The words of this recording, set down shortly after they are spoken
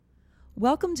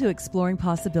Welcome to Exploring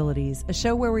Possibilities, a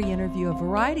show where we interview a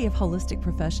variety of holistic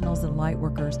professionals and light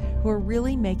workers who are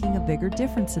really making a bigger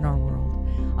difference in our world.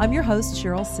 I'm your host,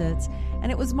 Cheryl Sitz,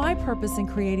 and it was my purpose in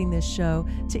creating this show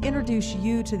to introduce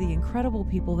you to the incredible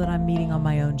people that I'm meeting on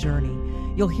my own journey.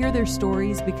 You'll hear their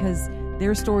stories because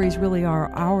their stories really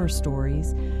are our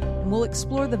stories, and we'll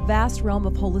explore the vast realm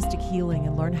of holistic healing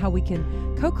and learn how we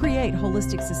can co-create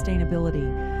holistic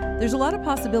sustainability. There's a lot of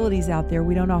possibilities out there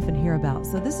we don't often hear about,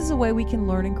 so this is a way we can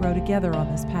learn and grow together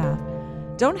on this path.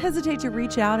 Don't hesitate to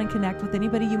reach out and connect with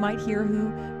anybody you might hear who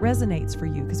resonates for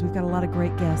you, because we've got a lot of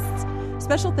great guests.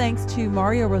 Special thanks to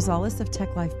Mario Rosales of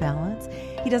Tech Life Balance.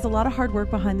 He does a lot of hard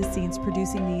work behind the scenes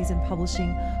producing these and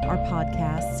publishing our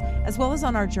podcasts, as well as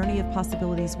on our Journey of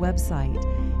Possibilities website.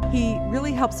 He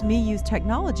really helps me use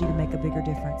technology to make a bigger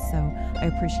difference, so I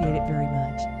appreciate it very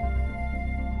much.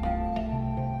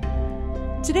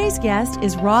 Today's guest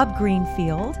is Rob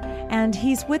Greenfield, and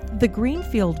he's with the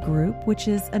Greenfield Group, which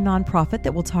is a nonprofit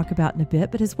that we'll talk about in a bit.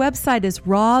 But his website is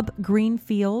Rob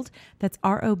Greenfield. That's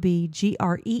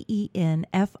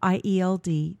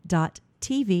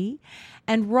ROBGREENFIELD.TV.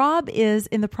 And Rob is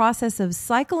in the process of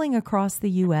cycling across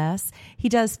the U.S. He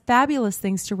does fabulous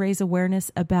things to raise awareness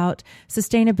about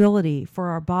sustainability for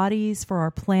our bodies, for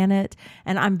our planet.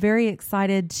 And I'm very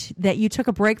excited that you took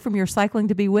a break from your cycling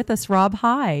to be with us, Rob.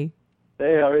 Hi.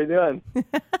 Hey, how are you doing?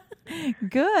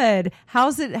 Good.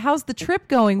 How's the trip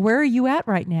going? Where are you at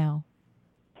right now?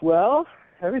 Well,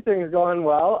 everything is going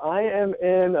well. I am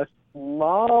in a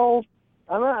small.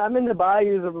 I'm in the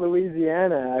bayous of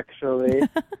Louisiana, actually.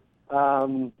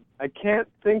 I can't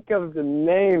think of the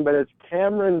name, but it's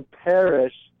Cameron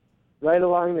Parish, right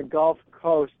along the Gulf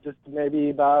Coast, just maybe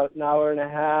about an hour and a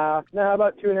half. No,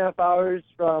 about 2.5 hours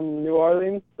from New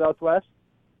Orleans, southwest.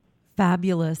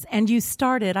 Fabulous. And you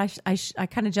started, I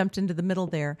kind of jumped into the middle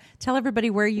there. Tell everybody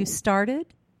where you started.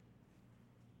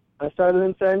 I started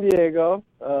in San Diego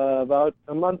about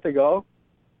a month ago.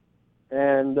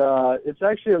 And it's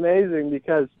actually amazing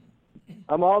because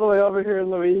I'm all the way over here in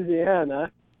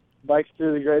Louisiana, biked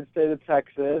through the great state of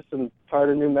Texas and part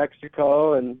of New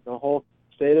Mexico and the whole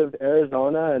state of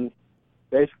Arizona and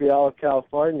basically all of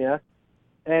California.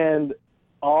 And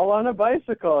all on a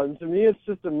bicycle. And to me, it's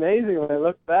just amazing when I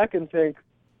look back and think,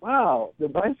 wow, the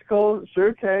bicycle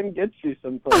sure can get you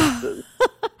some places.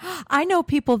 I know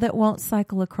people that won't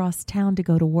cycle across town to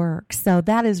go to work. So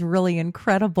that is really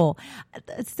incredible.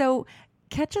 So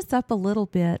catch us up a little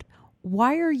bit.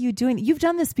 Why are you doing it? You've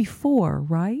done this before,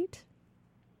 right?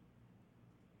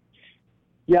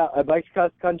 Yeah, I biked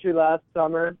across country last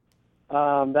summer.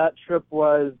 That trip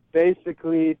was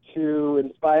basically to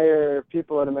inspire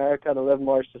people in America to live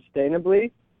more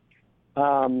sustainably.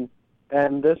 And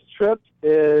this trip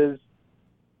is,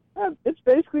 it's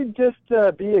basically just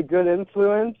to be a good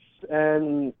influence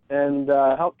and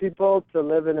help people to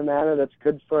live in a manner that's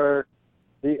good for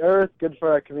the earth, good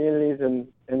for our communities, and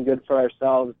good for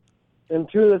ourselves. And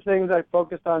two of the things I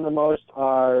focused on the most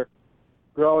are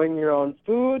growing your own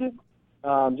food,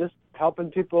 just helping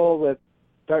people with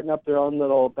starting up their own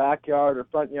little backyard or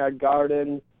front yard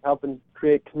garden, helping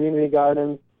create community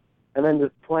gardens, and then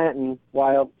just planting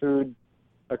wild food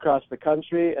across the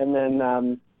country. And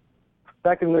then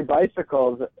secondly,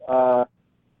 bicycles,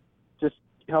 just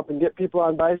helping get people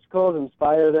on bicycles,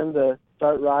 inspire them to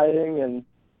start riding and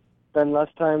spend less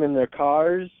time in their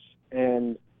cars.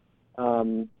 And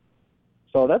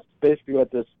so that's basically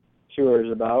what this tour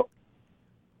is about.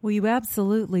 Well, you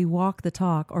absolutely walk the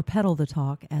talk, or pedal the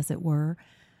talk, as it were.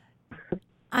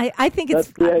 I think it's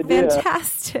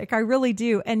fantastic. I really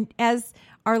do. And as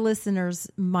our listeners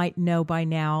might know by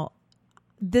now,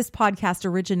 this podcast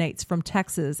originates from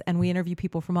Texas, and we interview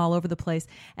people from all over the place.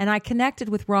 And I connected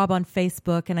with Rob on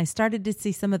Facebook, and I started to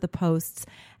see some of the posts,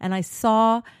 and I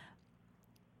saw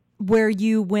where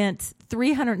you went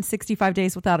 365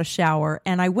 days without a shower.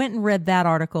 And I went and read that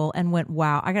article and went,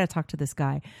 wow, I got to talk to this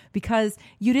guy, because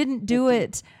you didn't do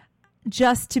it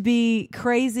just to be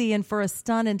crazy and for a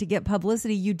stunt and to get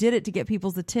publicity. You did it to get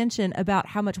people's attention about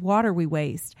how much water we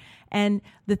waste. And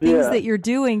the things that you're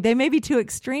doing, they may be too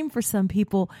extreme for some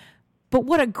people, but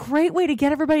what a great way to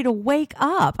get everybody to wake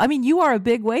up. I mean, you are a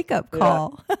big wake-up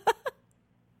call.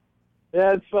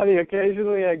 Yeah, it's funny.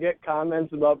 Occasionally I get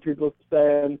comments about people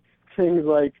saying things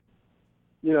like,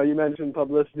 you know, you mentioned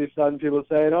publicity stunt, people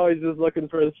saying, oh, he's just looking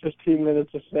for his 15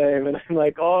 minutes of fame. And I'm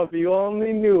like, oh, if you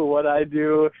only knew what I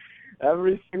do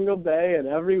every single day and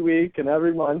every week and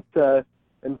every month to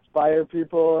inspire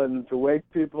people and to wake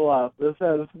people up. This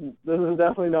is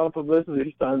definitely no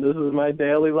publicity stunt. This is my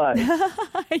daily life.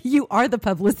 You are the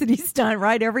publicity stunt,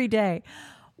 right? Every day.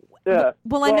 Yeah.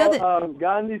 Well, I know that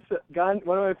Gandhi,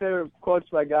 one of my favorite quotes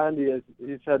by Gandhi is,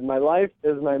 he said, "My life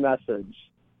is my message."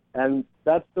 And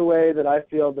that's the way that I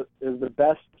feel that is the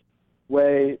best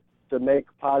way to make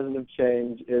positive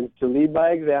change, is to lead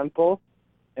by example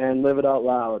and live it out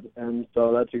loud. And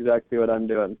so that's exactly what I'm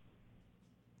doing.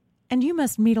 And you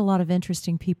must meet a lot of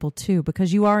interesting people, too,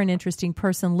 because you are an interesting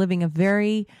person living a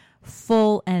very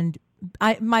full and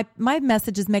my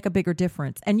messages make a bigger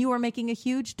difference, and you are making a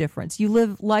huge difference. You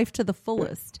live life to the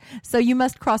fullest. So you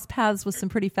must cross paths with some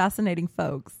pretty fascinating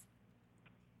folks.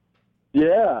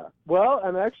 Yeah. Well,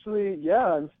 I'm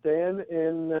staying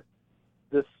in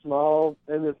this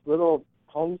little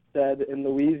homestead in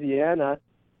Louisiana.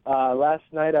 Last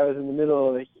night I was in the middle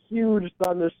of a huge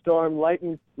thunderstorm.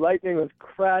 Lightning was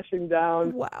crashing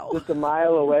down just a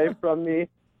mile away from me.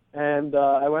 And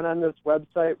I went on this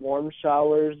website,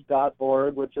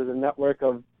 warmshowers.org, which is a network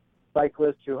of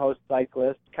cyclists who host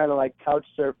cyclists, kind of like couch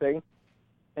surfing.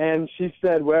 And she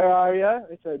said, "Where are you?"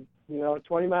 I said,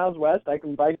 20 miles west. I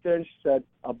can bike there. And she said,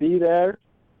 "I'll be there.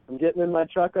 I'm getting in my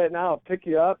truck right now. I'll pick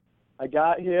you up." I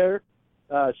got here.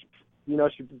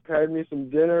 She prepared me some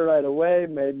dinner right away,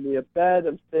 made me a bed.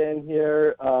 I'm staying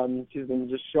here. She's been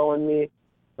just showing me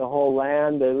the whole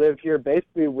land. They live here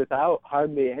basically without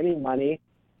hardly any money,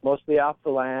 mostly off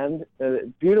the land.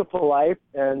 Beautiful life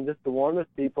and just the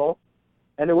warmest people.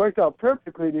 And it worked out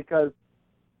perfectly because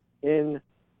in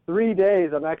 3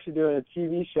 days I'm actually doing a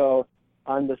TV show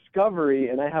on Discovery,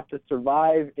 and I have to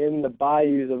survive in the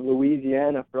bayous of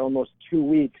Louisiana for almost 2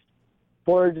 weeks,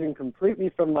 foraging completely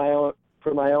for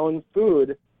my own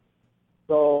food.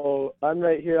 So I'm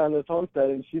right here on this homestead,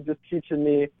 and she's just teaching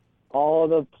me all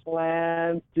the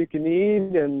plants you can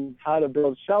eat and how to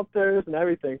build shelters and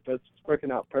everything. So it's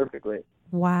working out perfectly.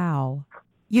 Wow.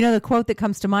 The quote that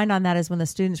comes to mind on that is, when the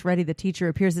student's ready, the teacher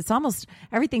appears. It's almost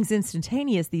everything's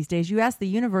instantaneous these days. You ask the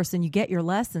universe and you get your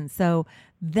lesson. So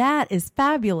that is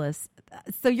fabulous.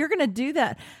 So you're going to do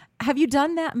that. Have you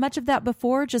done much of that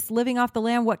before? Just living off the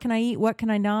land? What can I eat? What can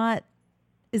I not?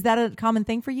 Is that a common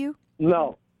thing for you?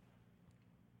 No,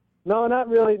 not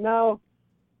really. No.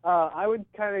 I would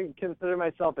kind of consider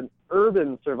myself an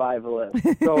urban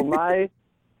survivalist. So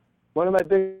one of my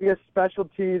biggest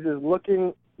specialties is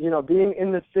being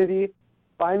in the city,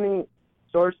 finding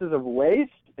sources of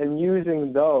waste and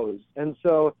using those. And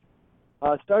so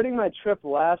starting my trip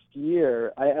last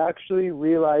year, I actually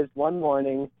realized one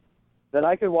morning that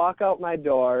I could walk out my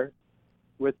door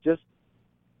with just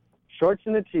shorts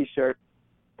and a T-shirt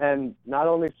and not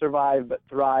only survive but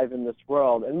thrive in this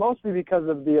world, and mostly because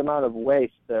of the amount of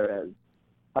waste there is.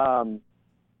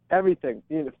 Everything,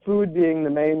 food being the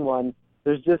main one.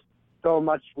 There's just so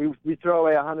much. We throw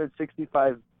away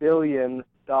 $165 billion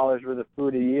worth of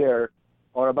food a year,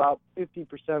 or about 50%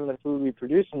 of the food we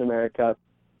produce in America.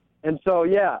 And so,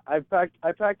 I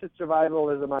practice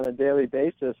survivalism on a daily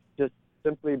basis, just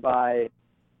simply by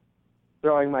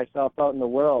throwing myself out in the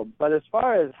world. But as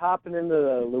far as hopping into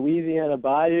the Louisiana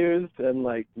bayous and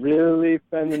really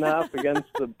fending off against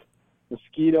the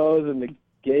mosquitoes and the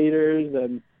gators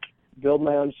and build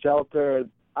my own shelter,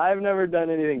 I've never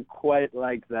done anything quite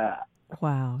like that.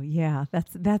 Wow. Yeah,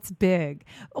 that's big.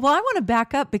 Well, I want to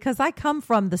back up because I come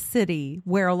from the city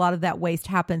where a lot of that waste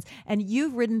happens, and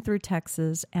you've ridden through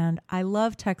Texas, and I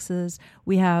love Texas.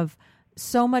 We have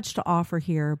so much to offer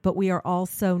here, but we are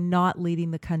also not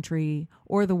leading the country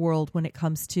or the world when it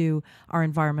comes to our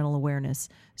environmental awareness.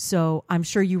 So I'm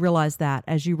sure you realize that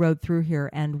as you rode through here,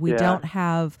 and we don't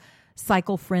have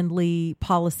cycle-friendly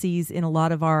policies in a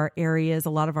lot of our areas, a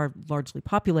lot of our largely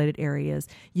populated areas.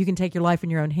 You can take your life in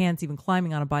your own hands, even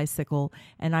climbing on a bicycle,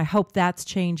 and I hope that's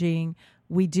changing.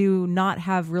 We do not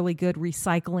have really good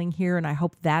recycling here, and I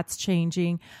hope that's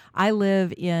changing. I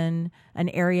live in an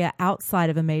area outside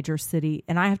of a major city,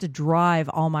 and I have to drive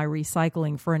all my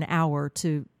recycling for an hour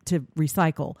to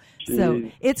recycle. Jeez.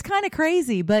 So it's kind of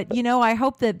crazy, but I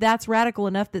hope that that's radical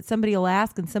enough that somebody will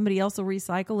ask and somebody else will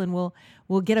recycle, and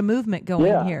we'll get a movement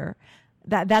going here.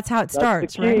 That's how it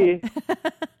starts, right?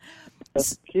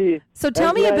 That's the key. So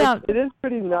tell me about... It is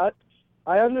pretty nuts.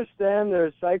 I understand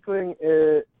the recycling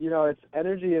is, it's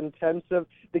energy intensive.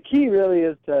 The key really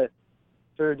is to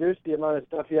reduce the amount of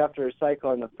stuff you have to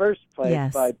recycle in the first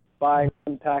place by buying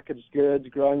unpackaged goods,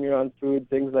 growing your own food,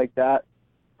 things like that.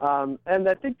 And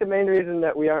I think the main reason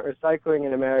that we aren't recycling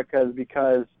in America is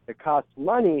because it costs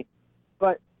money,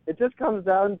 but it just comes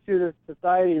down to the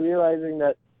society realizing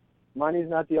that money's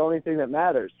not the only thing that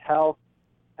matters. Health,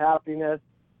 happiness,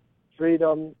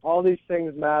 freedom, all these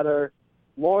things matter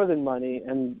more than money,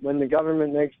 and when the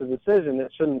government makes a decision,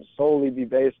 it shouldn't solely be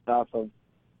based off of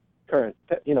current,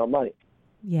 money.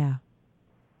 Yeah,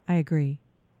 I agree.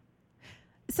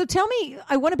 So tell me,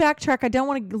 I want to backtrack. I don't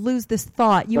want to lose this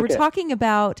thought. You were talking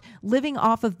about living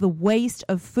off of the waste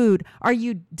of food. Are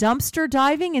you dumpster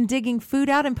diving and digging food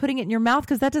out and putting it in your mouth?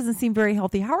 Because that doesn't seem very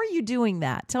healthy. How are you doing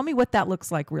that? Tell me what that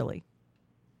looks like, really.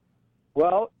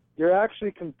 Well, you're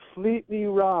actually completely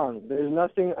wrong. There's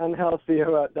nothing unhealthy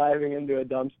about diving into a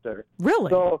dumpster. Really?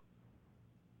 So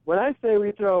when I say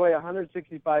we throw away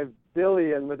 $165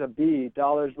 billion with a B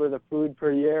dollars worth of food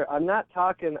per year, I'm not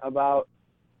talking about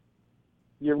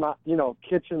your,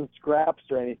 kitchen scraps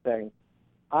or anything.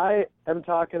 I am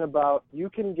talking about you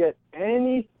can get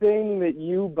anything that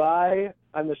you buy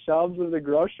on the shelves of the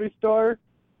grocery store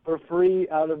for free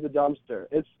out of the dumpster.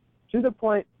 It's to the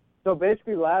point. So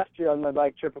basically last year on my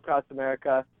bike trip across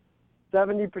America,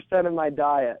 70% of my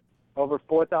diet, over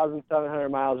 4,700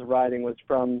 miles of riding, was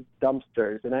from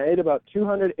dumpsters. And I ate about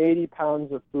 280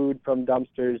 pounds of food from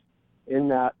dumpsters in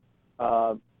that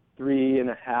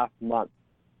 3.5 months.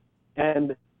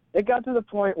 And it got to the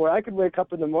point where I could wake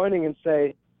up in the morning and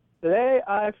say, today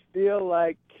I feel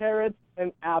like carrots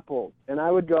and apples. And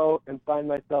I would go and find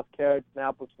myself carrots and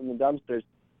apples from the dumpsters.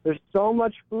 There's so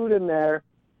much food in there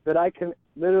that I can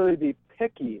literally be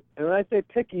picky. And when I say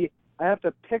picky, I have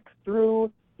to pick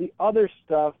through the other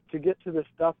stuff to get to the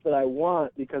stuff that I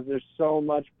want because there's so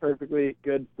much perfectly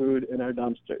good food in our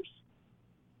dumpsters.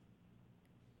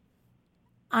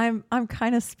 I'm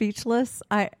kind of speechless.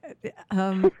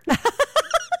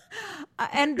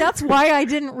 And that's why I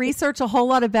didn't research a whole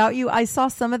lot about you. I saw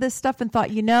some of this stuff and thought,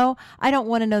 I don't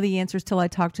want to know the answers till I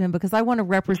talk to him because I want to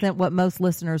represent what most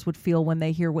listeners would feel when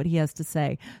they hear what he has to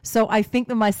say. So I think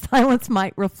that my silence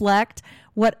might reflect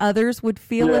what others would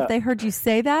feel if they heard you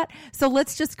say that. So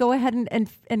let's just go ahead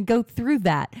and go through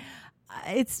that.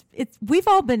 We've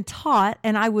all been taught,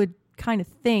 and I would kind of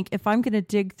think if I'm going to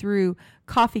dig through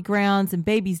coffee grounds and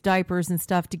babies' diapers and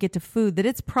stuff to get to food, that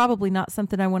it's probably not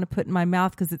something I want to put in my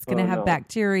mouth because it's going to have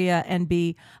bacteria and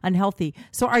be unhealthy.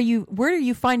 So where are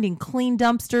you finding clean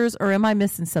dumpsters, or am I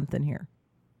missing something here?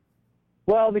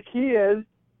 Well, the key is,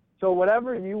 so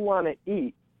whatever you want to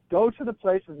eat, go to the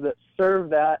places that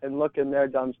serve that and look in their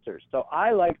dumpsters. So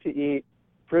I like to eat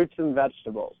fruits and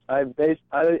vegetables. I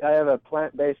have a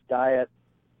plant-based diet,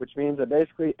 which means I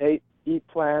basically eat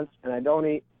plants, and I don't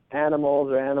eat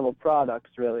animals or animal products,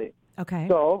 really. Okay.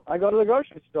 So I go to the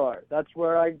grocery store. That's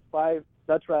where I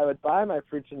would buy my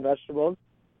fruits and vegetables.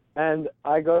 And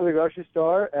I go to the grocery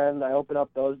store, and I open up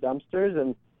those dumpsters.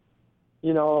 And,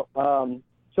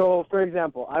 so, for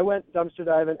example, I went dumpster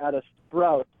diving at a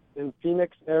Sprout in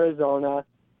Phoenix, Arizona,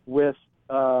 with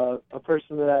a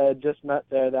person that I had just met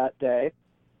there that day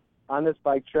on this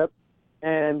bike trip.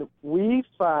 And we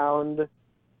found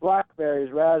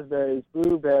blackberries, raspberries,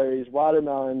 blueberries,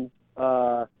 watermelons,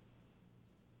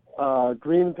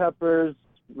 green peppers,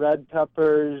 red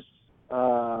peppers,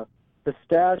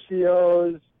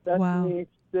 pistachios, sesame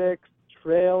sticks,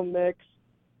 trail mix,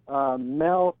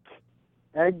 milk,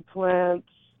 eggplants,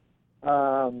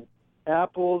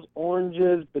 apples,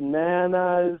 oranges,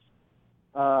 bananas,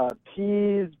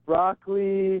 peas,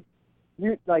 broccoli.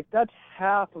 That's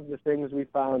half of the things we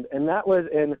found, and that was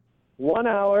in 1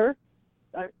 hour.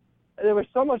 There was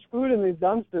so much food in these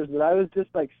dumpsters that I was just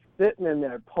sitting in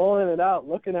there, pulling it out,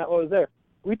 looking at what was there.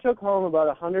 We took home about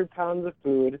 100 pounds of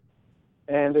food,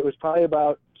 and it was probably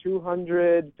about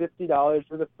 $250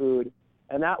 worth of food,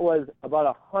 and that was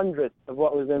about 100th of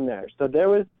what was in there. So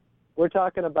we're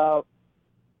talking about,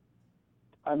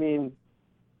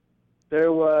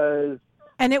 there was...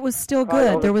 And it was still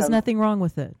good. There was nothing wrong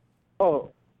with it.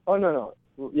 Oh, no.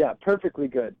 Yeah, perfectly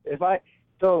good.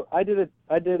 So I did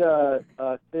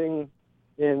a thing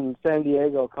in San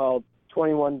Diego called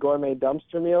 21 Gourmet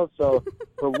Dumpster Meals. So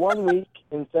for 1 week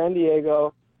in San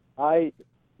Diego, I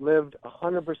lived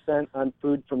 100% on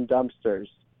food from dumpsters.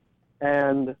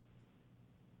 And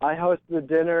I hosted a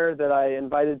dinner that I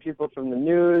invited people from the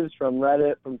news, from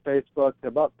Reddit, from Facebook.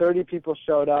 About 30 people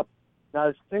showed up. Not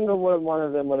a single one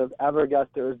of them would have ever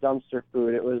guessed it was dumpster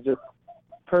food. It was just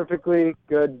perfectly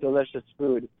good, delicious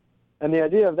food. And the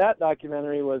idea of that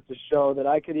documentary was to show that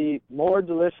I could eat more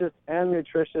delicious and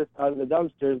nutritious out of the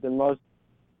dumpsters than most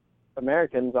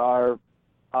Americans are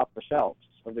off the shelves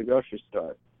of the grocery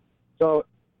store. So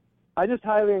I just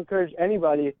highly encourage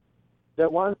anybody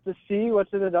that wants to see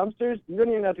what's in the dumpsters. You don't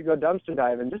even have to go dumpster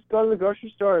diving. Just go to the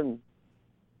grocery store and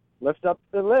lift up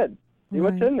the lid, see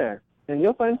what's in there, and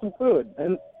you'll find some food.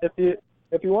 And if you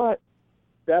want,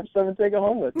 grab some and take it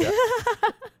home with you.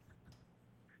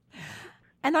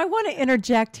 And I want to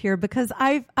interject here because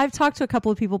I've talked to a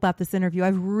couple of people about this interview.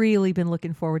 I've really been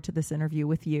looking forward to this interview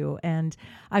with you. And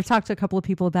I've talked to a couple of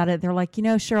people about it. They're like,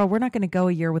 Cheryl, we're not going to go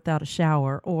a year without a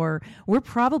shower, or we're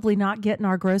probably not getting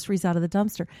our groceries out of the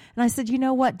dumpster. And I said, you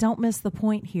know what? Don't miss the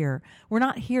point here. We're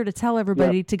not here to tell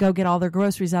everybody to go get all their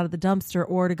groceries out of the dumpster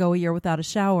or to go a year without a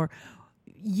shower.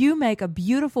 You make a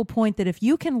beautiful point that if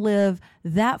you can live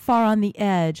that far on the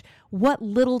edge, what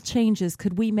little changes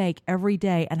could we make every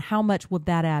day, and how much would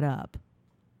that add up?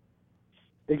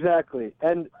 Exactly.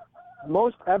 And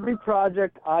most every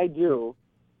project I do,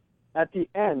 at the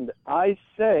end, I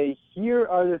say, here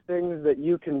are the things that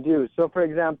you can do. So, for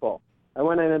example, I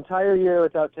went an entire year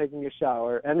without taking a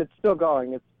shower, and it's still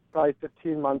going. It's probably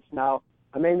 15 months now.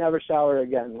 I may never shower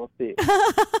again. We'll see.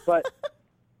 But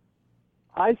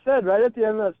I said right at the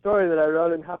end of that story that I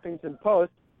wrote in Huffington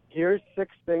Post, here's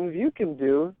 6 things you can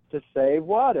do to save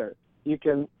water. You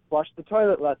can flush the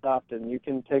toilet less often. You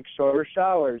can take shorter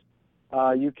showers.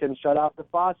 You can shut off the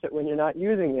faucet when you're not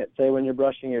using it, say when you're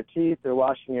brushing your teeth or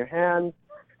washing your hands.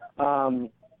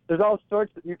 There's all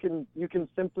sorts that you can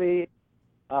simply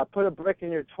put a brick in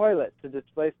your toilet to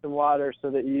displace some water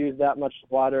so that you use that much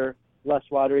water, less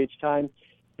water each time.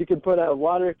 You can put a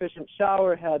water-efficient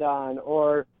shower head on,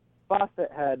 or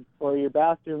faucet head for your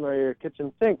bathroom or your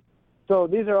kitchen sink. So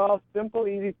these are all simple,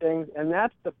 easy things, and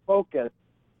that's the focus.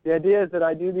 The idea is that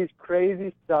I do these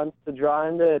crazy stunts to draw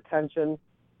in the attention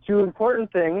to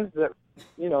important things that,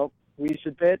 we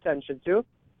should pay attention to,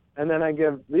 and then I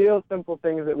give real simple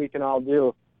things that we can all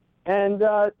do. And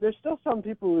there's still some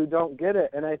people who don't get it,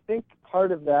 and I think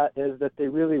part of that is that they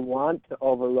really want to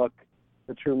overlook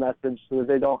the true message so that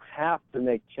they don't have to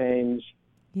make change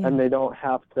and they don't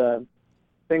have to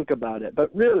think about it.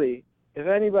 But really, if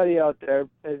anybody out there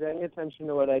pays any attention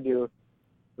to what I do,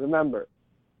 remember,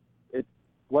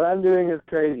 what I'm doing is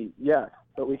crazy, yes,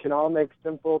 but we can all make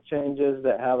simple changes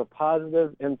that have a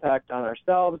positive impact on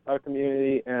ourselves, our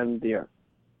community, and the earth.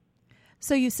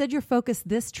 So you said your focus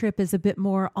this trip is a bit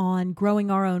more on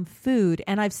growing our own food,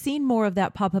 and I've seen more of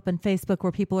that pop up on Facebook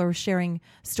where people are sharing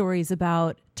stories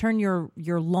about turn your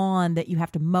lawn that you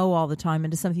have to mow all the time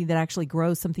into something that actually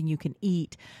grows something you can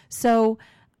eat. So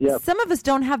some of us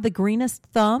don't have the greenest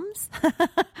thumbs.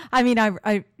 I mean,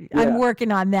 I'm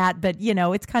working on that, but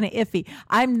it's kind of iffy.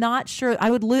 I'm not sure. I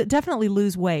would definitely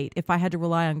lose weight if I had to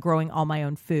rely on growing all my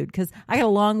own food, because I got a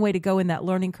long way to go in that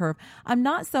learning curve. I'm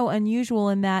not so unusual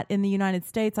in that in the United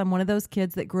States, I'm one of those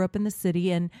kids that grew up in the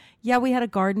city, and we had a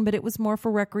garden, but it was more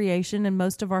for recreation, and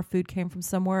most of our food came from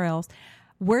somewhere else.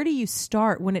 Where do you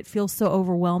start when it feels so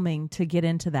overwhelming to get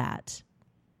into that?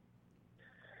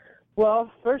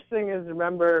 Well, first thing is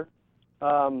remember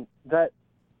that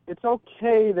it's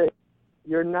okay that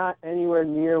you're not anywhere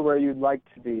near where you'd like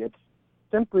to be. It's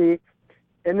simply,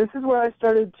 and this is where I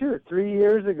started too, 3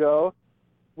 years ago.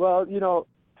 Well,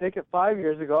 take it 5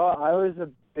 years ago, I was a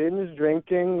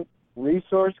binge-drinking,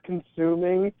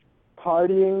 resource-consuming,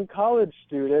 partying college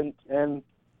student, and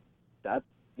that's,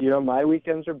 my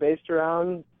weekends are based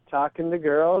around talking to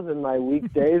girls, and my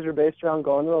weekdays are based around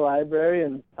going to the library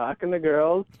and talking to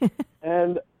girls.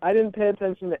 And I didn't pay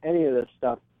attention to any of this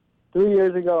stuff. 3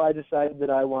 years ago, I decided that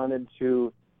I wanted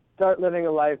to start living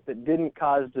a life that didn't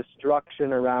cause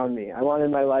destruction around me. I wanted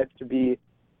my life to be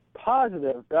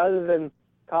positive rather than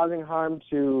causing harm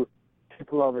to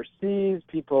people overseas,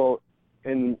 people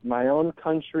in my own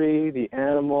country, the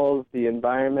animals, the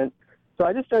environment. So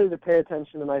I just started to pay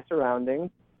attention to my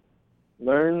surroundings,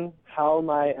 learn how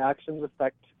my actions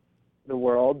affect the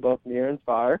world, both near and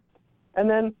far. And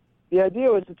then the idea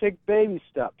was to take baby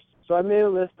steps. So I made a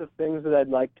list of things that I'd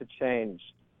like to change.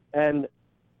 And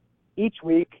each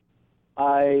week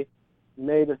I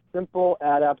made a simple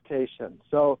adaptation.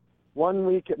 So one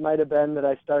week it might have been that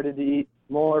I started to eat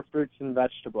more fruits and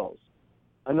vegetables.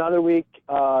 Another week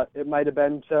it might have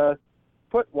been to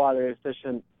put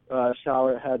water-efficient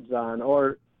shower heads on,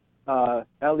 or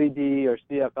LED or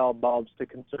CFL bulbs to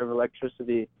conserve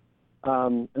electricity.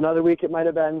 Another week it might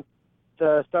have been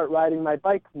to start riding my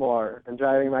bike more and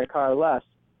driving my car less.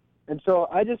 And so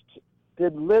I just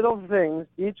did little things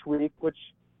each week which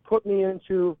put me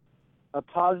into a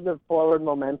positive forward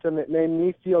momentum. It made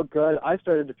me feel good. I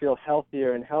started to feel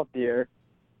healthier and healthier,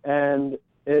 and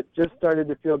it just started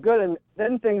to feel good. And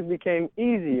then things became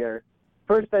easier.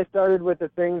 First, I started with the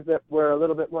things that were a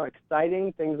little bit more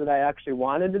exciting, things that I actually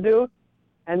wanted to do,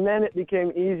 and then it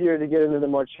became easier to get into the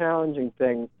more challenging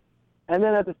things. And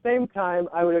then at the same time,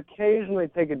 I would occasionally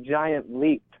take a giant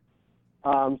leap.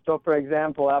 So, for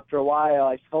example, after a while,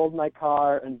 I sold my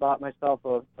car and bought myself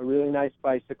a really nice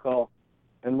bicycle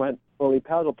and went fully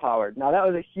pedal-powered. Now, that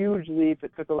was a huge leap.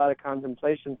 It took a lot of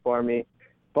contemplation for me.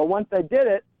 But once I did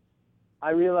it,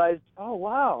 I realized, oh,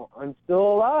 wow, I'm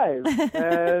still alive.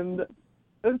 And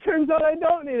it turns out I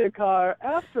don't need a car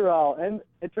after all. And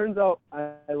it turns out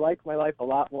I like my life a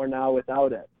lot more now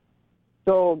without it.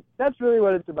 So that's really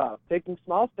what it's about, taking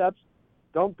small steps.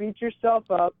 Don't beat yourself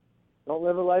up. Don't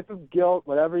live a life of guilt.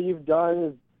 Whatever you've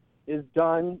done is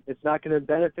done. It's not going to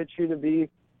benefit you to be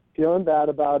feeling bad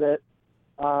about it.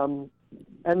 But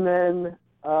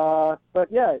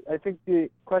yeah, I think the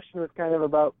question was kind of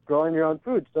about growing your own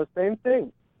food. So same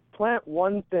thing. Plant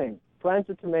one thing. Plant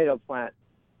a tomato plant.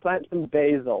 Plant some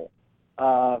basil.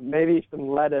 Maybe some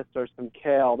lettuce or some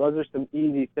kale. Those are some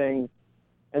easy things.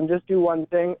 And just do one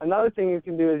thing. Another thing you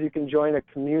can do is you can join a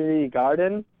community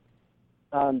garden,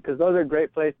 because those are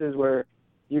great places where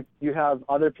you have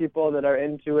other people that are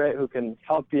into it who can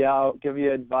help you out, give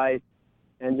you advice,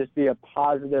 and just be a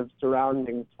positive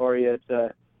surroundings for you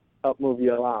to help move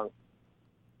you along.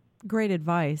 Great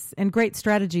advice and great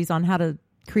strategies on how to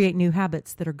create new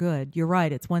habits that are good. You're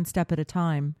right. It's one step at a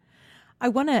time. I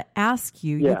want to ask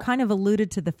you, you kind of alluded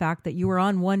to the fact that you were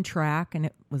on one track, and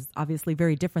it was obviously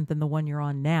very different than the one you're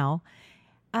on now.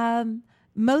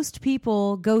 Most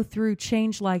people go through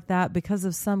change like that because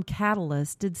of some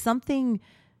catalyst. Did something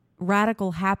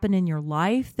radical happen in your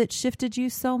life that shifted you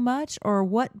so much, or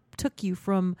what took you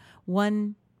from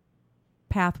one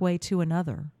pathway to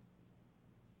another?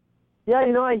 Yeah,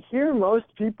 I hear most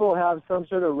people have some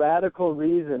sort of radical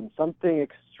reason, something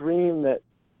extreme that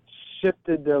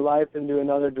shifted their life into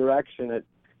another direction. It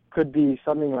could be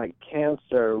something like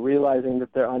cancer, realizing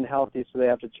that they're unhealthy so they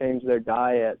have to change their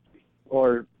diet,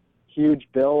 or huge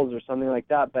bills or something like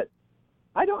that. But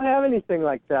I don't have anything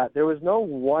like that. There was no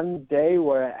one day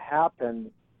where it happened.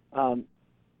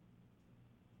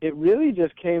 It really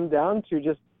just came down to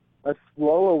just a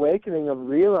slow awakening of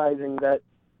realizing that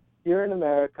here in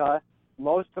America,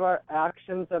 most of our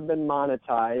actions have been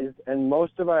monetized, and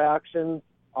most of our actions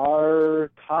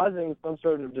are causing some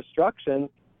sort of destruction,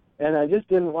 and I just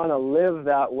didn't want to live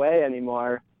that way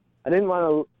anymore. I didn't want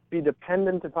to be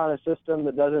dependent upon a system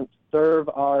that doesn't serve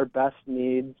our best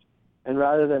needs, and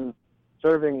rather than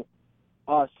serving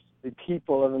us, the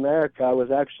people of America,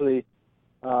 was actually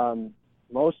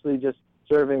mostly just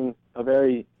serving a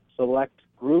very select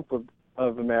group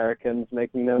of Americans,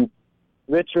 making them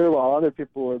richer while other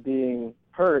people were being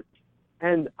hurt.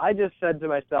 And I just said to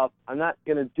myself, I'm not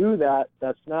going to do that.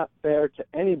 That's not fair to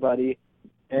anybody.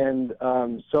 And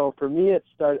so for me,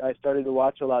 I started to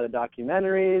watch a lot of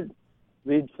documentaries,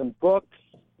 read some books,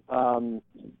 a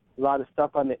lot of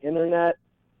stuff on the internet,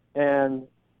 and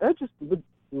I just would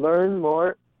learn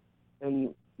more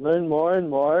and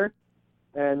more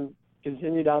and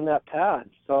continue down that path.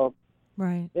 So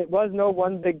It was no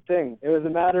one big thing. It was a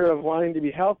matter of wanting to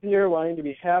be healthier, wanting to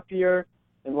be happier,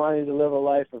 and wanting to live a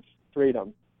life of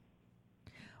freedom.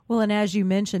 Well, and as you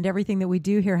mentioned, everything that we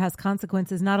do here has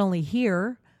consequences, not only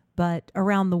here, but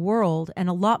around the world, and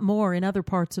a lot more in other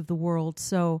parts of the world.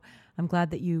 So I'm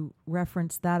glad that you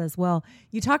referenced that as well.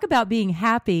 You talk about being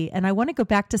happy, and I want to go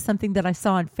back to something that I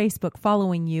saw on Facebook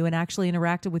following you and actually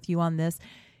interacted with you on this.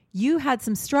 You had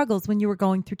some struggles when you were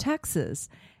going through Texas,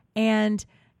 and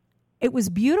it was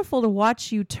beautiful to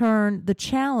watch you turn the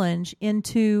challenge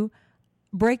into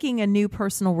breaking a new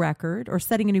personal record or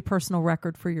setting a new personal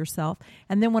record for yourself.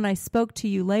 And then when I spoke to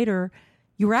you later,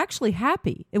 you were actually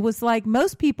happy. It was like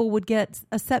most people would get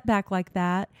a setback like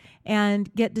that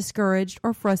and get discouraged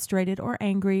or frustrated or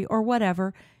angry or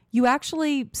whatever. You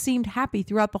actually seemed happy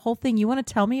throughout the whole thing. You want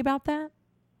to tell me about that?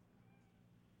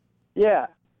 Yeah.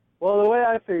 Well, the way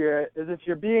I figure it is if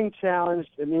you're being challenged,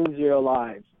 it means you're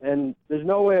alive. And there's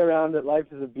no way around it. Life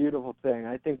is a beautiful thing.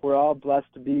 I think we're all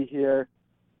blessed to be here.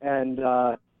 And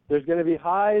there's going to be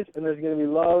highs and there's going to be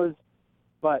lows,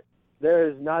 but there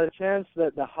is not a chance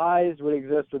that the highs would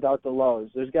exist without the lows.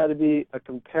 There's got to be a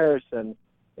comparison.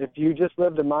 If you just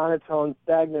lived a monotone,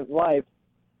 stagnant life,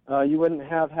 you wouldn't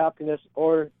have happiness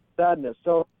or sadness.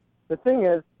 So the thing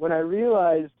is, when I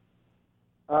realized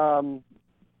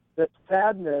that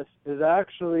sadness is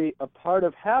actually a part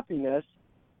of happiness,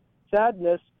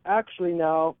 sadness actually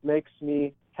now makes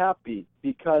me happy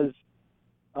because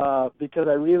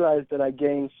I realized that I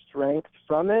gain strength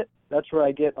from it. That's where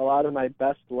I get a lot of my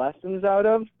best lessons out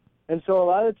of. And so a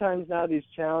lot of times now these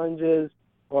challenges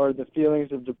or the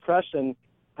feelings of depression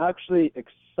actually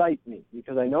excite me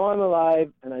because I know I'm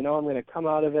alive and I know I'm going to come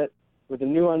out of it with a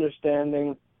new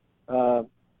understanding,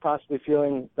 possibly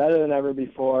feeling better than ever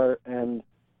before. And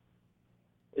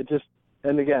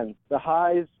and again, the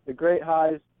highs, the great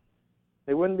highs,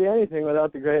 they wouldn't be anything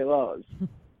without the great lows.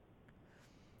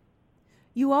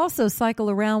 You also cycle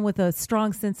around with a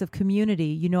strong sense of community.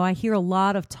 You know, I hear a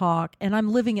lot of talk, and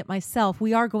I'm living it myself.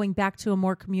 We are going back to a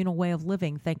more communal way of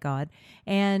living, thank God.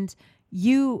 And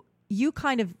you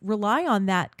kind of rely on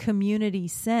that community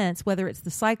sense, whether it's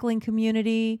the cycling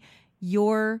community,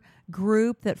 your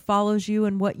group that follows you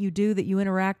and what you do, that you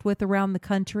interact with around the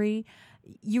country.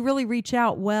 You really reach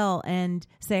out well and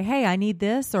say, hey, I need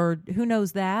this, or who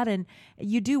knows that, and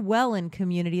you do well in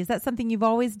community. Is that something you've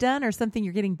always done, or something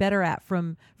you're getting better at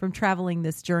from traveling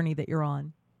this journey that you're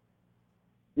on?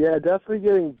 Yeah, definitely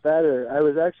getting better. I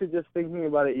was actually just thinking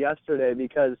about it yesterday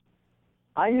because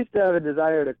I used to have a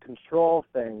desire to control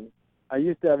things. I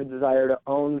used to have a desire to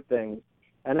own things.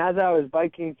 And as I was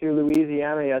biking through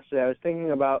Louisiana yesterday, I was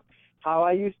thinking about how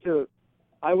I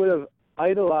would have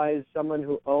idolized someone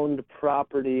who owned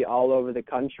property all over the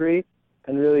country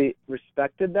and really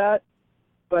respected that.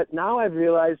 But now I've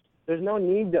realized there's no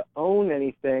need to own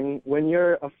anything. When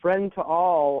you're a friend to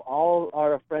all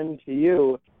are a friend to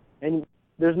you, and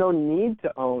there's no need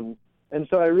to own. And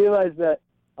so I realized that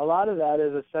a lot of that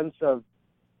is a sense of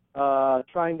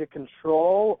trying to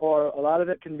control, or a lot of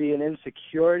it can be an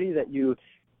insecurity that you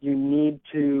need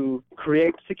to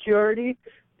create security.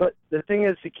 But the thing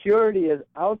is, security is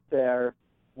out there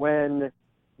when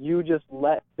you just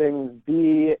let things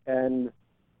be and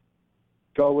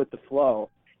go with the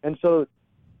flow. And so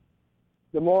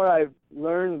the more I've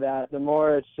learned that, the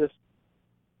more it's just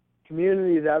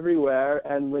communities everywhere.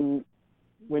 And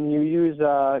when you use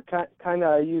kind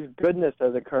of use goodness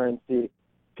as a currency,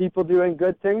 people doing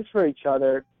good things for each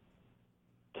other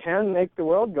can make the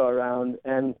world go around.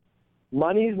 And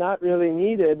money's not really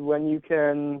needed when you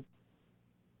can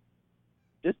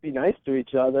just be nice to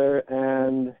each other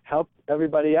and help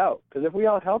everybody out. Because if we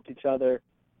all helped each other,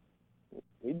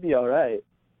 we'd be all right.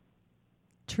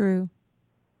 True.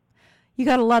 You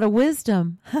got a lot of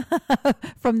wisdom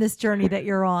from this journey that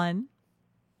you're on.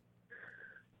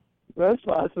 That's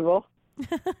possible.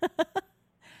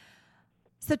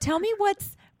 So tell me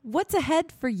what's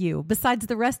ahead for you besides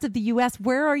the rest of the U.S.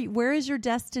 Where are you? Where is your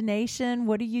destination?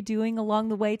 What are you doing along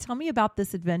the way? Tell me about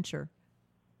this adventure.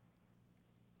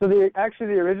 So the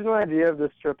original idea of this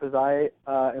trip is I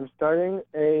am starting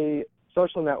a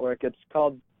social network. It's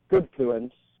called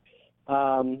Goodfluence.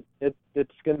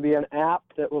 It's going to be an app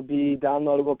that will be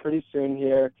downloadable pretty soon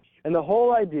here. And the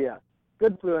whole idea,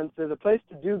 Goodfluence, is a place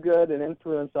to do good and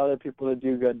influence other people to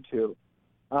do good too.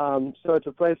 So it's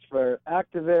a place for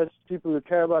activists, people who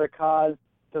care about a cause,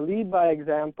 to lead by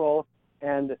example,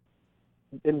 and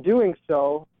in doing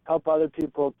so, help other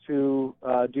people to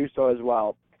do so as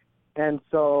well. And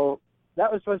so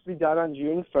that was supposed to be done on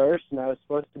June 1st, and I was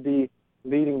supposed to be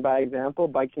leading by example,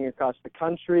 biking across the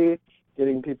country,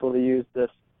 getting people to use this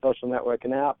social network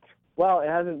and app. Well, it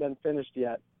hasn't been finished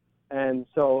yet. And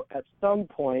so at some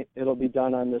point, it'll be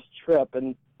done on this trip,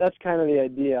 and that's kind of the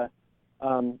idea.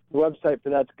 The website for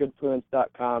that's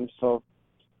goodfluence.com, so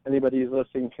anybody who's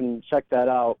listening can check that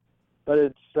out. But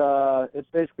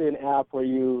it's basically an app where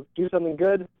you do something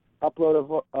good,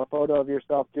 upload a photo of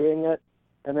yourself doing it,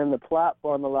 and then the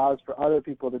platform allows for other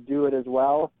people to do it as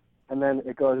well, and then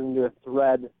it goes into a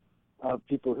thread of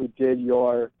people who did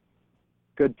your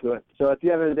Goodfluence. So at the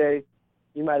end of the day,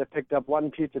 you might have picked up one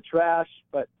piece of trash,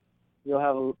 but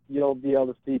you'll be able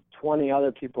to see 20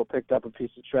 other people picked up a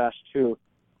piece of trash too,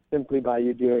 simply by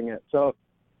you doing it. So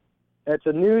it's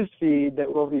a news feed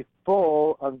that will be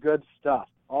full of good stuff,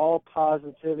 all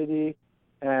positivity,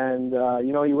 and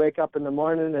you wake up in the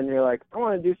morning and you're like, I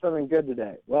want to do something good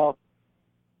today. Well,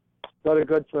 go to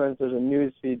Goodfluence. There's a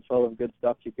news feed full of good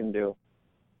stuff you can do.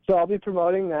 So I'll be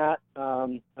promoting that.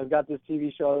 I've got this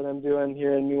TV show that I'm doing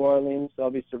here in New Orleans, so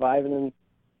I'll be surviving in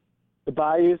the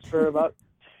bayous for about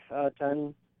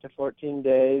 10 to 14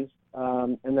 days.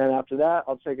 And then after that,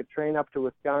 I'll take a train up to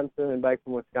Wisconsin and bike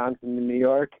from Wisconsin to New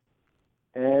York,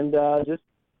 and just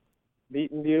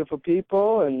meeting beautiful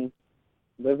people and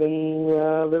living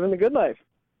the good life.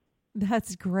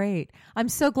 That's great. I'm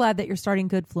so glad that you're starting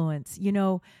Goodfluence. You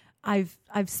know, I've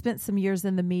spent some years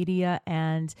in the media,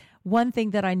 and one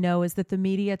thing that I know is that the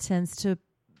media tends to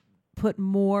put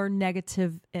more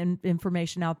negative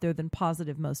information out there than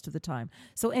positive most of the time.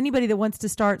 So anybody that wants to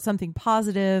start something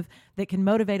positive that can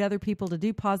motivate other people to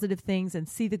do positive things and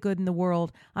see the good in the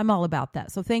world, I'm all about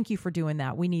that. So thank you for doing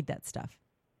that. We need that stuff.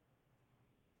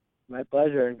 My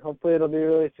pleasure, and hopefully it'll be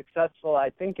really successful.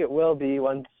 I think it will be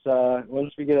once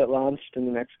we get it launched in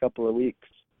the next couple of weeks.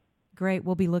 Great.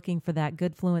 We'll be looking for that,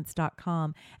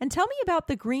 goodfluence.com. And tell me about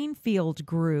the Greenfield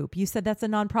group. You said that's a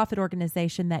nonprofit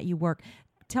organization that you work.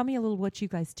 Tell me a little what you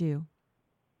guys do.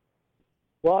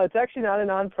 Well, it's actually not a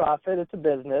nonprofit. It's a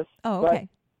business. Oh, okay.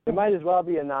 But it might as well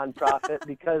be a nonprofit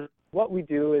because what we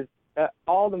do is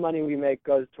all the money we make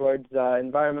goes towards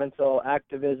environmental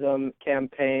activism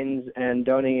campaigns and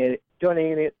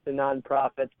donating it to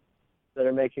nonprofits that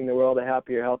are making the world a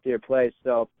happier, healthier place.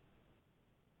 So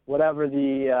whatever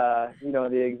the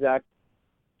exact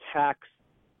tax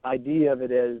idea of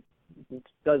it is, it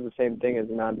does the same thing as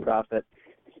a nonprofit.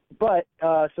 But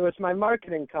so it's my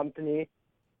marketing company,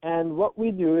 and what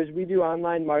we do is we do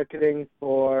online marketing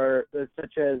for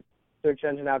such as search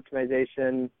engine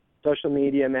optimization, social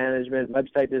media management,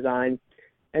 website design,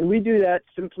 and we do that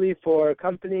simply for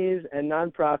companies and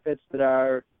nonprofits that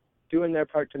are doing their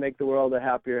part to make the world a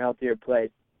happier, healthier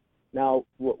place. Now,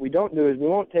 what we don't do is we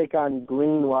won't take on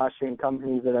greenwashing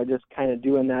companies that are just kind of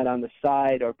doing that on the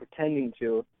side or pretending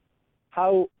to.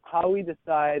 How we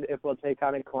decide if we'll take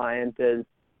on a client is,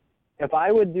 if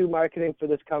I would do marketing for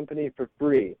this company for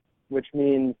free, which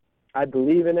means I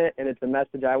believe in it and it's a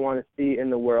message I want to see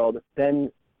in the world,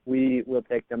 then we will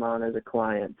take them on as a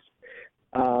client.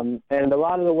 And a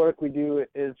lot of the work we do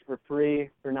is for free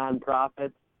for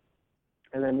nonprofits,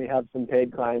 and then we have some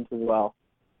paid clients as well.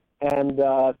 And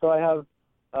so I have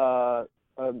a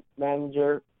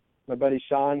manager, my buddy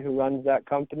Sean, who runs that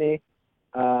company.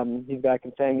 He's back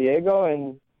in San Diego,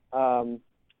 and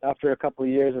after a couple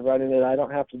of years of running it, I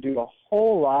don't have to do a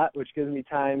whole lot, which gives me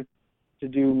time to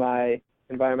do my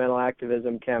environmental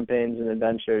activism campaigns and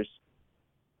adventures.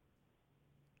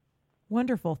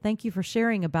 Wonderful. Thank you for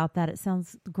sharing about that. It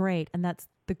sounds great. And that's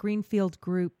the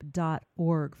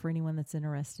greenfieldgroup.org for anyone that's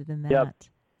interested in that. Yep.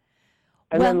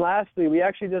 And then lastly, we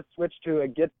actually just switched to a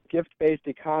gift-based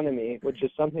economy, which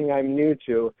is something I'm new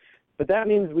to. But that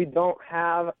means we don't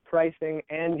have pricing,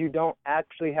 and you don't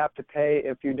actually have to pay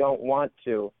if you don't want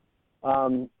to.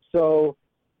 So,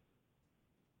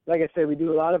 like I said, we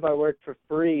do a lot of our work for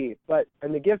free. But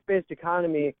in the gift-based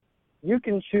economy, you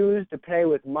can choose to pay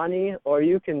with money, or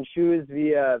you can choose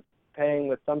via paying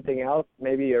with something else,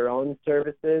 maybe your own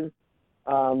services,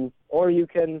 or you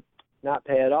can not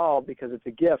pay at all because it's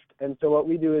a gift. And so what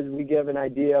we do is we give an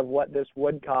idea of what this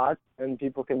would cost, and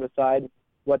people can decide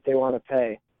what they want to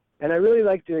pay. And I really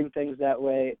like doing things that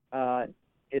way.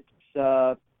 It's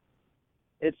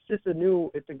just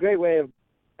it's a great way of,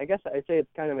 I guess I'd say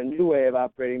it's kind of a new way of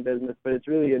operating business, but it's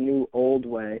really a new old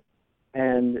way.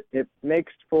 And it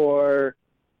makes for,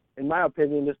 in my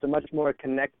opinion, just a much more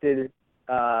connected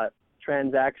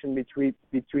transaction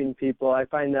between people. I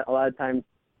find that a lot of times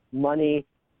money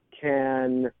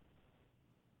can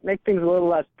make things a little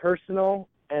less personal,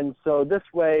 and so this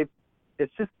way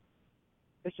it's just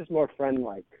more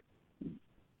friend-like.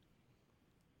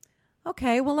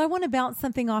 Okay, well, I want to bounce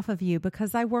something off of you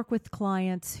because I work with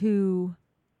clients who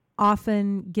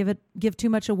often give too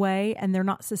much away, and they're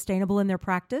not sustainable in their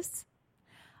practice.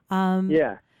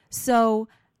 Yeah. So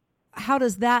how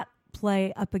does that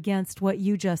play up against what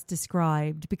you just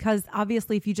described? Because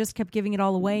obviously if you just kept giving it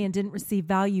all away and didn't receive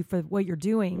value for what you're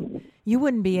doing, you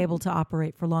wouldn't be able to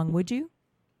operate for long, would you?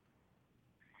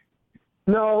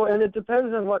 No, and it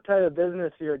depends on what type of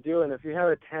business you're doing. If you have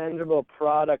a tangible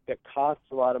product that costs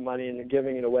a lot of money and you're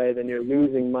giving it away, then you're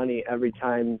losing money every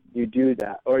time you do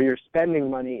that, or you're spending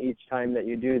money each time that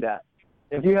you do that.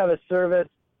 If you have a service,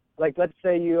 like let's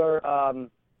say you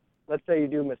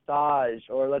do massage,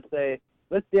 or let's say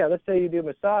you do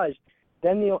massage,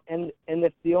 then and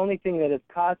if the only thing that is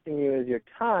costing you is your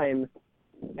time,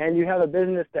 and you have a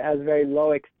business that has very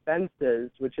low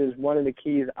expenses, which is one of the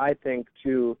keys, I think,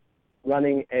 to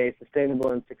running a sustainable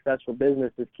and successful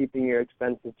business, is keeping your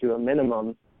expenses to a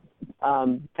minimum,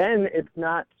 then it's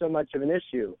not so much of an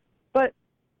issue. But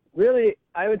really,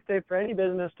 I would say for any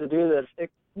business to do this,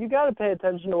 you got to pay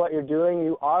attention to what you're doing.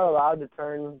 You are allowed to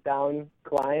turn down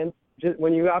clients. Just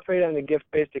when you operate on a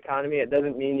gift-based economy, it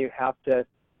doesn't mean you have to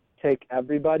take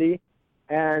everybody.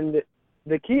 And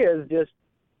the key is just,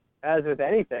 as with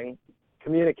anything,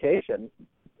 communication.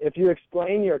 If you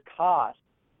explain your cost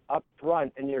up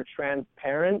front and you're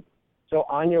transparent, so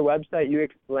on your website you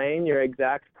explain your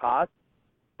exact cost,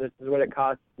 this is what it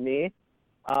costs me,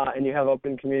 and you have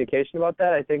open communication about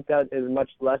that, I think that is much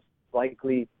less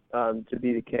likely to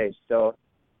be the case. So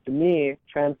to me,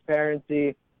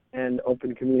 transparency and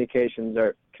open communication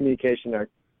are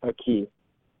key.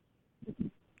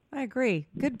 I agree.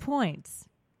 Good points.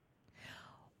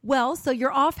 Well, so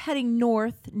you're off heading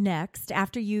north next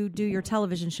after you do your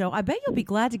television show. I bet you'll be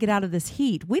glad to get out of this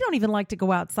heat. We don't even like to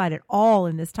go outside at all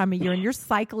in this time of year, and you're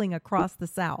cycling across the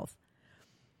South.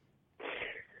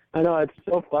 I know, it's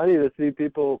so funny to see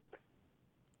people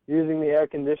using the air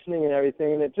conditioning and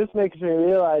everything, and it just makes me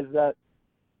realize that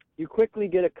you quickly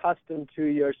get accustomed to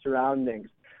your surroundings.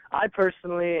 I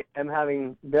personally am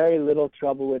having very little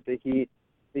trouble with the heat.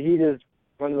 The heat is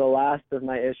one of the last of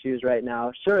my issues right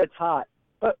now. Sure, it's hot,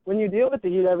 but when you deal with the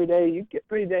heat every day, you get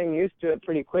pretty dang used to it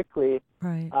pretty quickly.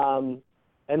 Right.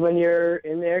 And when you're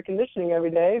in the air conditioning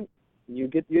every day, you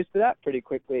get used to that pretty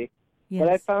quickly. Yes. But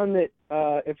I found that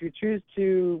if you choose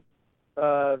to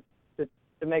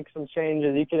make some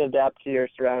changes, you can adapt to your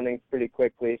surroundings pretty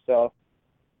quickly. So,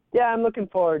 yeah, I'm looking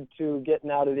forward to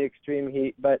getting out of the extreme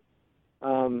heat, but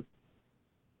I'll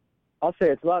say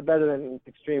it's a lot better than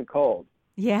extreme cold.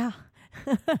 Yeah.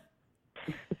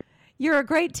 You're a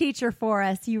great teacher for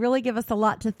us. You really give us a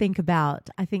lot to think about.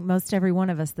 I think most every one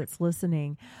of us that's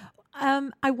listening.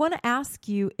 I want to ask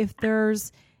you if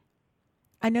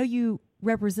I know you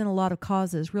represent a lot of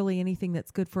causes, really anything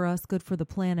that's good for us, good for the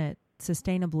planet,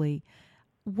 sustainably.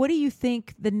 What do you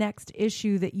think the next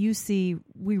issue that you see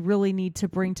we really need to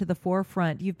bring to the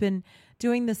forefront? You've been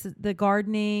doing the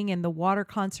gardening and the water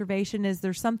conservation. Is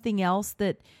there something else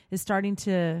that is starting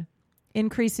to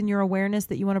increase in your awareness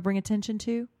that you want to bring attention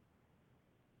to?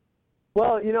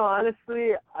 Well,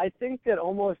 honestly, I think that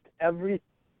almost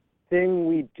everything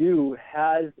we do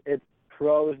has its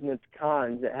pros and its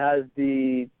cons. It has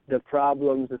the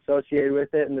problems associated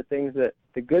with it and the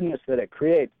goodness that it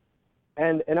creates.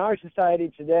 And in our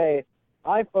society today,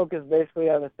 I focus basically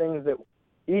on the things that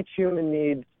each human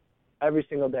needs every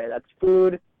single day. That's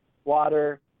food,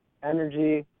 water,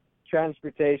 energy,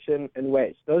 transportation, and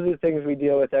waste. Those are the things we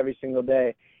deal with every single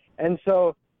day. And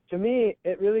so, to me,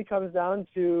 it really comes down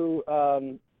to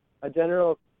a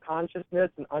general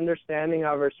consciousness and understanding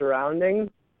of our surroundings.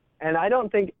 And I don't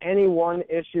think any one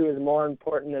issue is more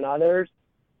important than others.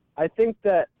 I think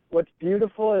that what's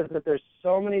beautiful is that there's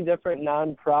so many different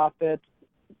nonprofits,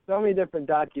 so many different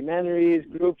documentaries,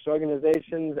 groups,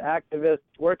 organizations, activists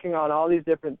working on all these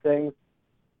different things.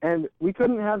 And we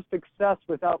couldn't have success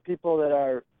without people that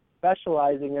are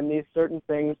specializing in these certain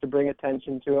things to bring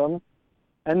attention to them.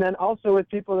 And then also with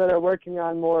people that are working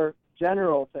on more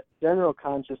general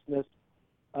consciousness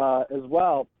as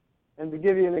well. And to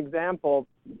give you an example,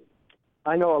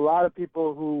 I know a lot of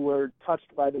people who were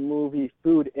touched by the movie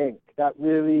Food, Inc. That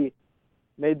really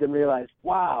made them realize,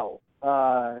 wow,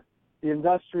 the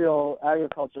industrial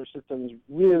agriculture system is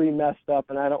really messed up,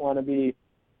 and I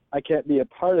can't be a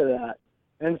part of that.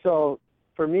 And so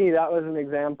for me, that was an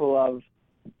example of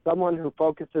someone who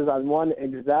focuses on one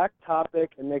exact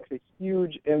topic and makes a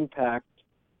huge impact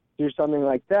through something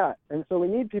like that. And so we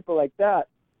need people like that.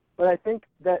 But I think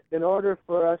that in order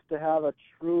for us to have a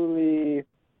truly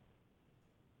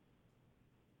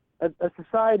a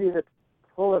society that's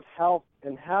full of health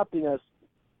and happiness,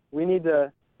 we need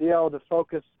to be able to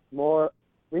focus more.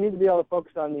 We need to be able to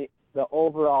focus on the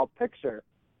overall picture.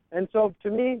 And so to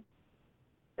me,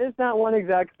 it's not one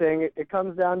exact thing. It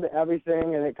comes down to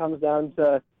everything, and it comes down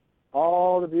to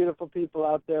all the beautiful people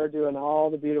out there doing all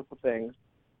the beautiful things.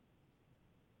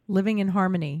 Living in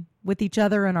harmony with each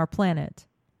other and our planet.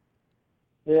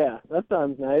 Yeah, that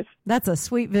sounds nice. That's a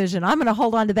sweet vision. I'm going to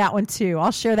hold on to that one too.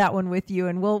 I'll share that one with you,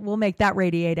 and we'll make that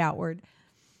radiate outward.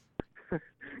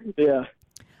 Yeah.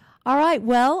 All right.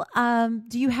 Well,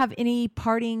 do you have any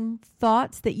parting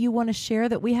thoughts that you want to share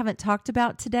that we haven't talked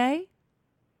about today?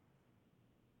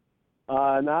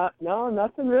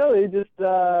 Nothing really. Just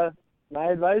my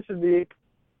advice would be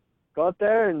go out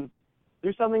there and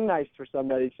do something nice for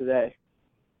somebody today.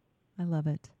 I love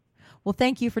it. Well,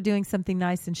 thank you for doing something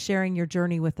nice and sharing your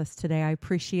journey with us today. I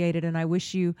appreciate it, and I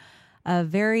wish you a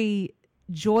very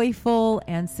joyful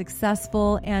and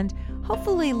successful and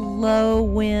hopefully low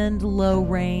wind, low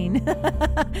rain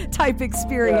type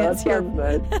experience here.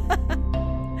 Nice.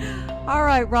 All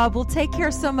right, Rob. Well, take care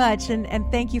so much, and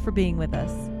thank you for being with us.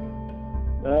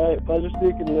 All right. Pleasure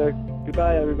speaking to you.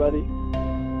 Goodbye, everybody.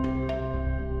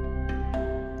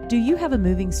 Do you have a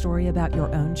moving story about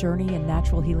your own journey and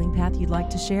natural healing path you'd like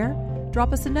to share?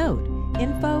 Drop us a note,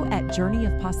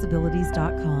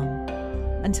 info@journeyofpossibilities.com.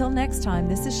 Until next time,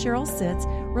 this is Cheryl Sitz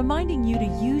reminding you to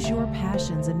use your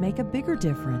passions and make a bigger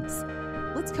difference.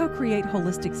 Let's co-create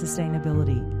holistic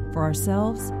sustainability for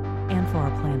ourselves and for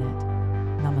our planet.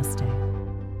 Namaste.